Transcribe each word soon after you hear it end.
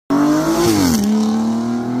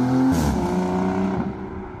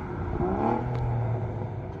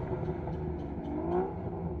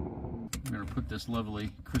this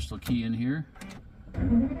lovely crystal key in here. Fire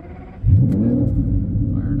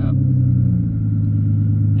it up.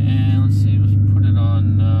 And let's see, let's put it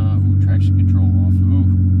on traction control off.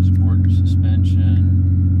 Ooh, sport suspension.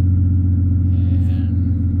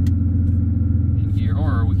 And in gear,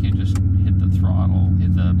 or we can just hit the throttle,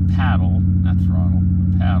 hit the paddle, not throttle,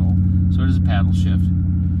 paddle. So it is a paddle shift.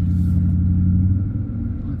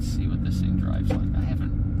 Let's see what this thing drives like. I haven't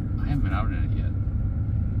been out in it yet.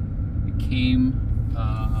 It came,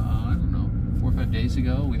 I don't know, 4 or 5 days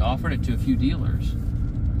ago. We offered it to a few dealers,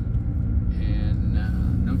 and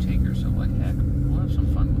no takers. So like heck, we'll have some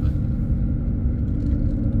fun with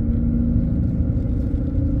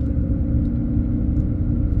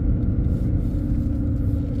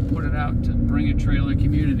it. Put it out to bring a trailer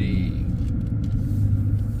community.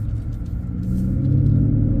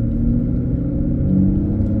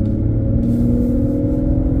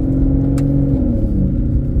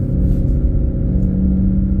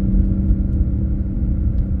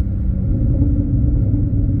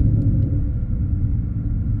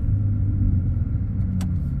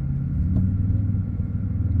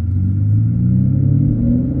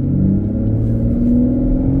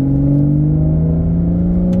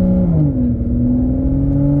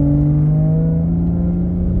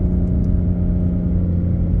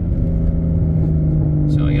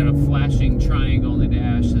 Triangle on the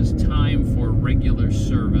dash says time for regular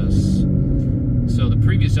service. So the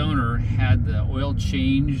previous owner had the oil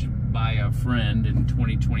changed by a friend in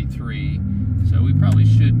 2023, so we probably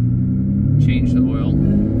should change the oil.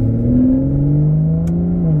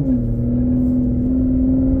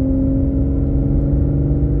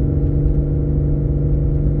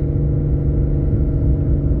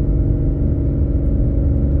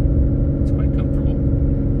 It's quite comfortable.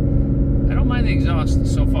 I don't mind the exhaust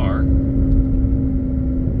so far.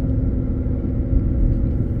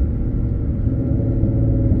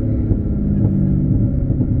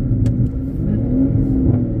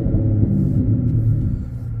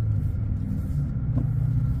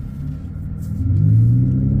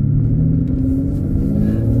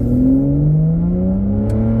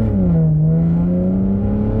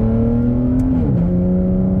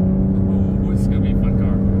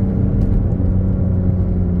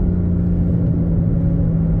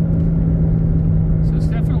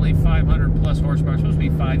 Horsepower. It's supposed to be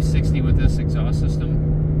 560 with this exhaust system.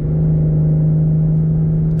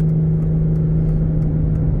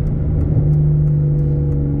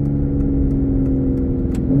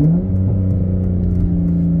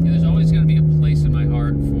 Yeah, there's always going to be a place in my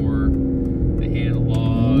heart for the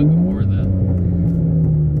analog or the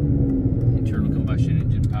internal combustion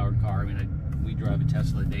engine powered car. I mean, we drive a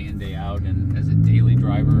Tesla day in, day out, and as a daily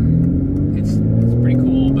driver, it's pretty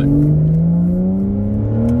cool, but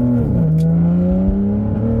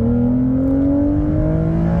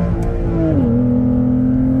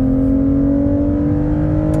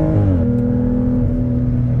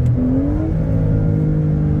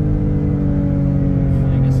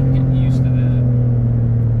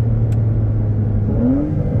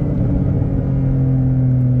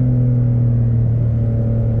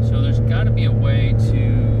be a way to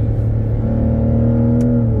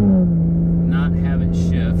not have it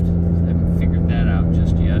shift. I haven't figured that out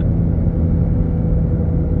just yet.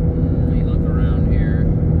 Let me look around here.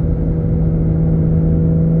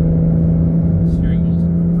 Steering wheel's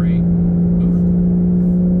great.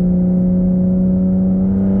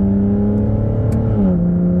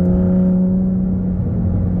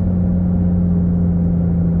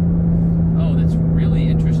 Oh, that's really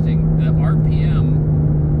interesting. The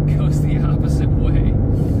RPM goes the opposite way.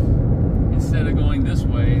 Instead of going this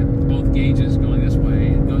way, both gauges going this way,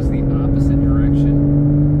 it goes the opposite direction.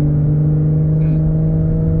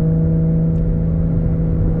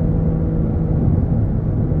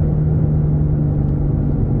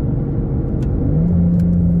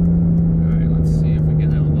 Alright, let's see if we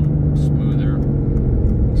can have a little smoother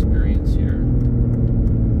experience here.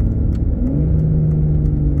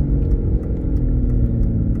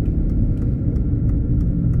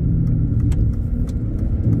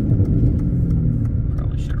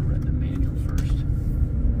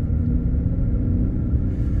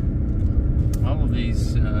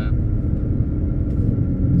 These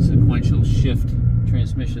sequential shift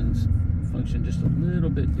transmissions function just a little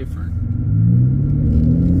bit different.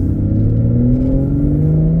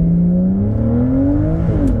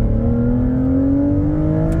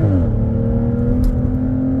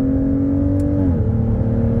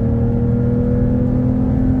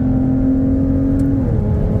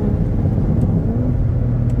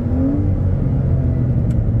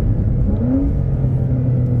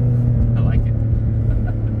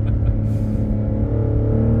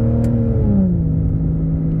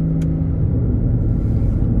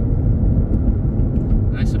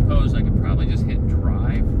 suppose I could probably just hit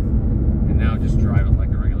drive and now just drive it like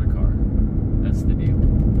a regular car. That's the deal.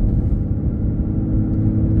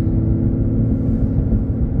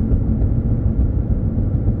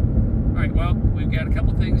 Alright, well, we've got a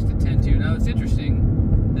couple things to tend to. Now it's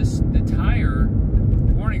interesting, the tire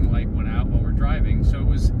warning light went out while we're driving, so it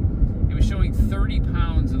was showing 30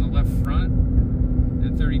 pounds in the left front,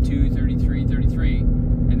 and 32, 33, 33,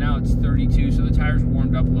 and now it's 32, so the tire's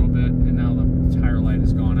warmed up a little bit, and now the tire light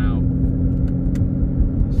has gone out.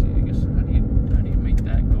 Let's see, I guess, how do you make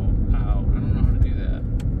that go out? I don't know how to do that.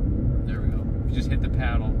 There we go. If you just hit the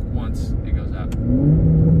paddle once, it goes out.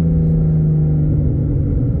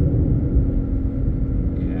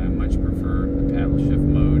 Yeah, I much prefer the paddle shift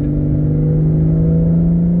mode.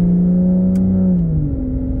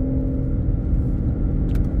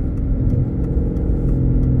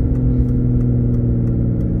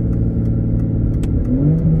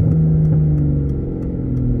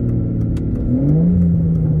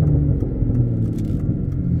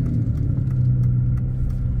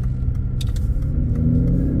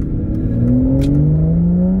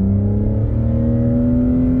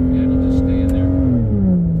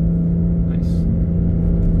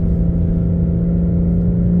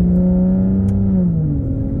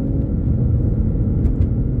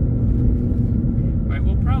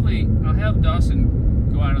 I'll have Dawson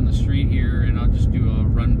go out on the street here and I'll just do a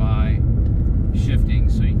run by shifting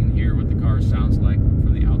so you can hear what the car sounds like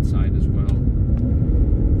from the outside as well.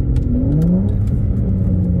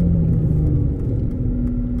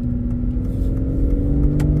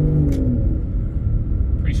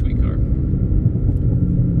 Pretty sweet car.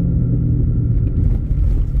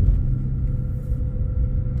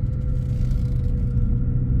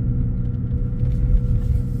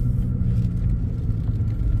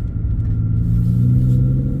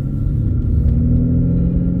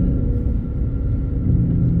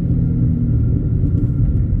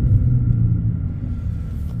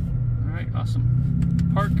 Awesome.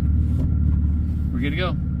 Park. We're good to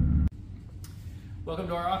go. Welcome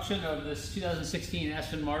to our auction of this 2016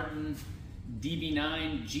 Aston Martin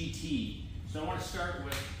DB9 GT. So I want to start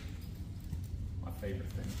with my favorite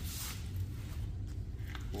thing.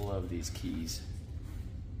 Love these keys.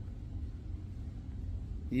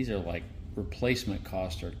 These are like replacement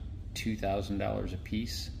cost are $2,000 a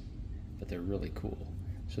piece, but they're really cool.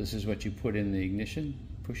 So this is what you put in the ignition,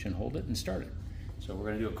 push and hold it, and start it. So we're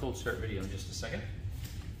going to do a cold start video in just a second.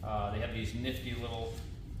 They have these nifty little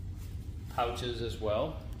pouches as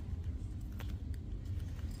well.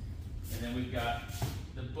 And then we've got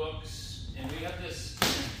the books, and we have this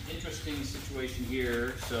interesting situation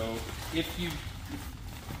here. So if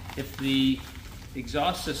the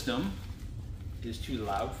exhaust system is too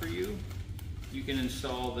loud for you, you can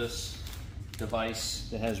install this device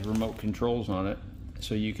that has remote controls on it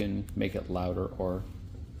so you can make it louder or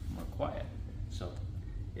more quiet. So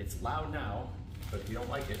it's loud now, but if you don't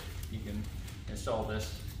like it, you can install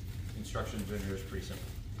this. Instructions in here is pretty simple.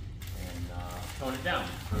 And tone it down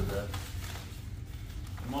for the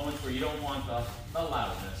moments where you don't want the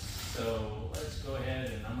loudness. So let's go ahead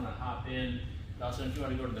and I'm going to hop in. Also, if you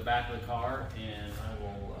want to go to the back of the car, and I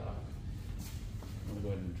will I'm going to go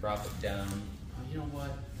ahead and drop it down. Oh, you know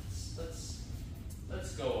what? Let's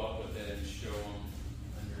go up with it and show them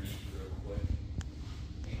underneath real quick.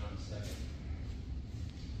 Hang on a second.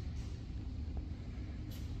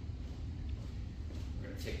 We're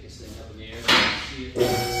going to take this thing up in the air and see it.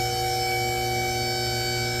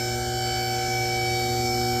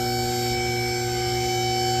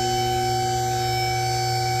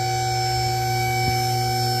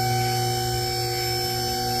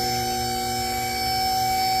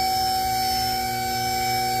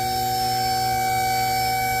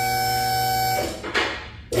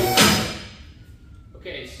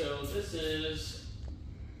 So this is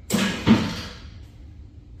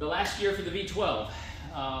the last year for the V12.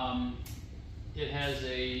 It has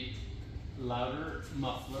a louder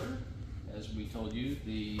muffler, as we told you.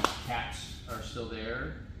 The caps are still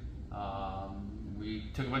there. We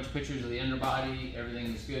took a bunch of pictures of the underbody.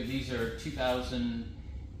 Everything is good. These are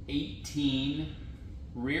 2018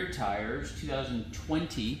 rear tires,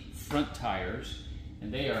 2020 front tires,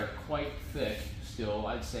 and they are quite thick still.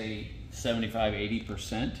 I'd say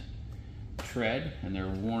 75–80% tread, and they're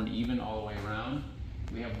worn even all the way around.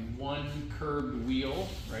 We have one curved wheel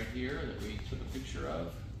right here that we took a picture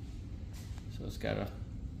of. So it's got a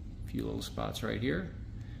few little spots right here.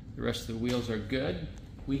 The rest of the wheels are good.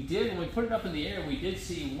 We did, when we put it up in the air, we did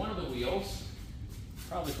see one of the wheels,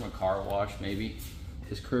 probably from a car wash maybe,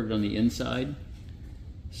 is curved on the inside.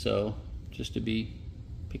 So just to be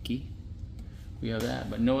picky, we have that,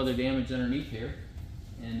 but no other damage underneath here.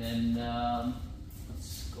 And then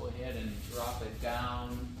let's go ahead and drop it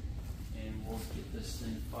down, and we'll get this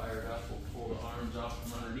thing fired up. We'll pull the arms off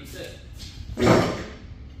from underneath it.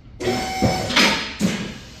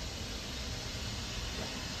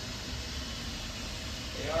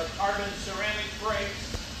 They are carbon ceramic brakes.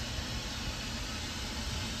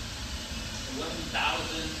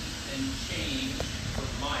 11,000 and change per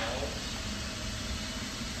mile.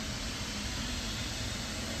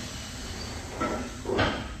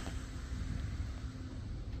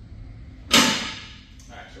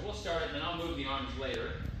 Alright, so we'll start it and then I'll move the arms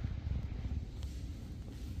later.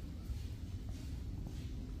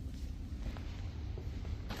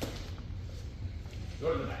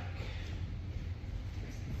 Go to the back.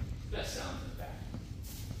 Best sounds in the back.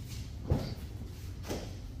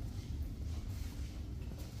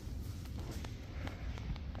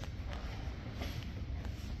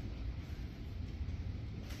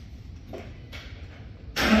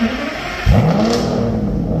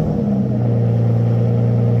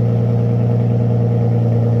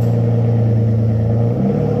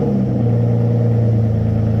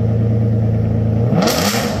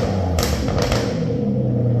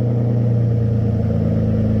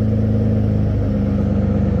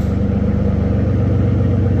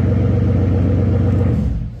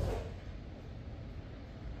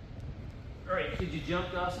 Did you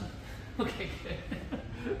jump, Dawson? Okay,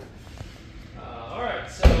 good. All right,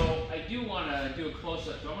 so I do want to do a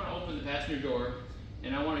close-up. So I'm going to open the passenger door,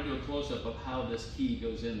 and I want to do a close-up of how this key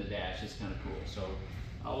goes in the dash. It's kind of cool. So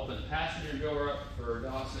I'll open the passenger door up for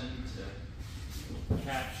Dawson to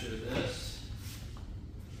capture this.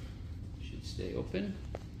 Should stay open.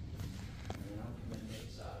 And I'll come in the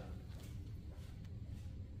inside.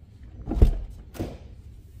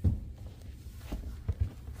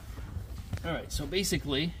 All right, so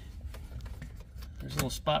basically, there's a little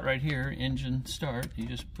spot right here, engine start. You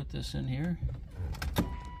just put this in here.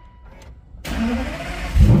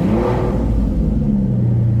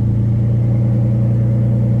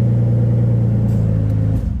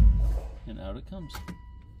 And out it comes.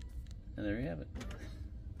 And there you have it.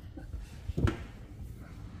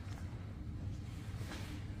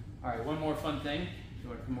 All right, one more fun thing. You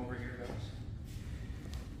want to come over here, guys?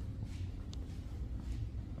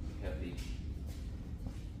 We have the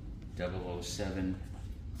 007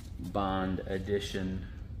 Bond Edition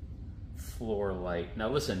floor light. Now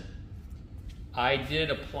listen, I did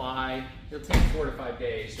apply, it'll take 4 to 5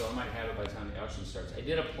 days, so I might have it by the time the auction starts. I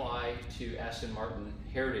did apply to Aston Martin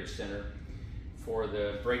Heritage Center for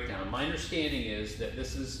the breakdown. My understanding is that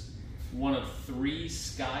this is one of 3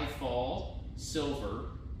 Skyfall silver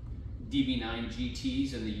DB9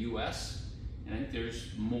 GTs in the US, and I think there's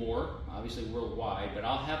more, obviously worldwide, but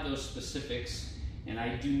I'll have those specifics. And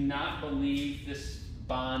I do not believe this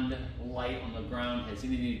Bond light on the ground has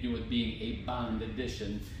anything to do with being a Bond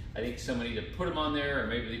edition. I think somebody either put them on there, or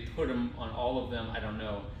maybe they put them on all of them. I don't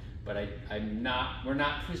know, but we're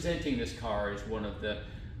not presenting this car as one of the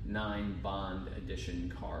 9 Bond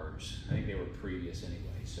edition cars. I think they were previous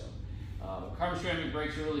anyway. So, carbon ceramic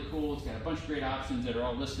brakes are really cool. It's got a bunch of great options that are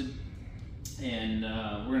all listed, and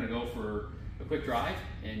we're going to go for a quick drive,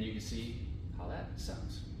 and you can see how that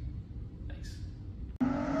sounds.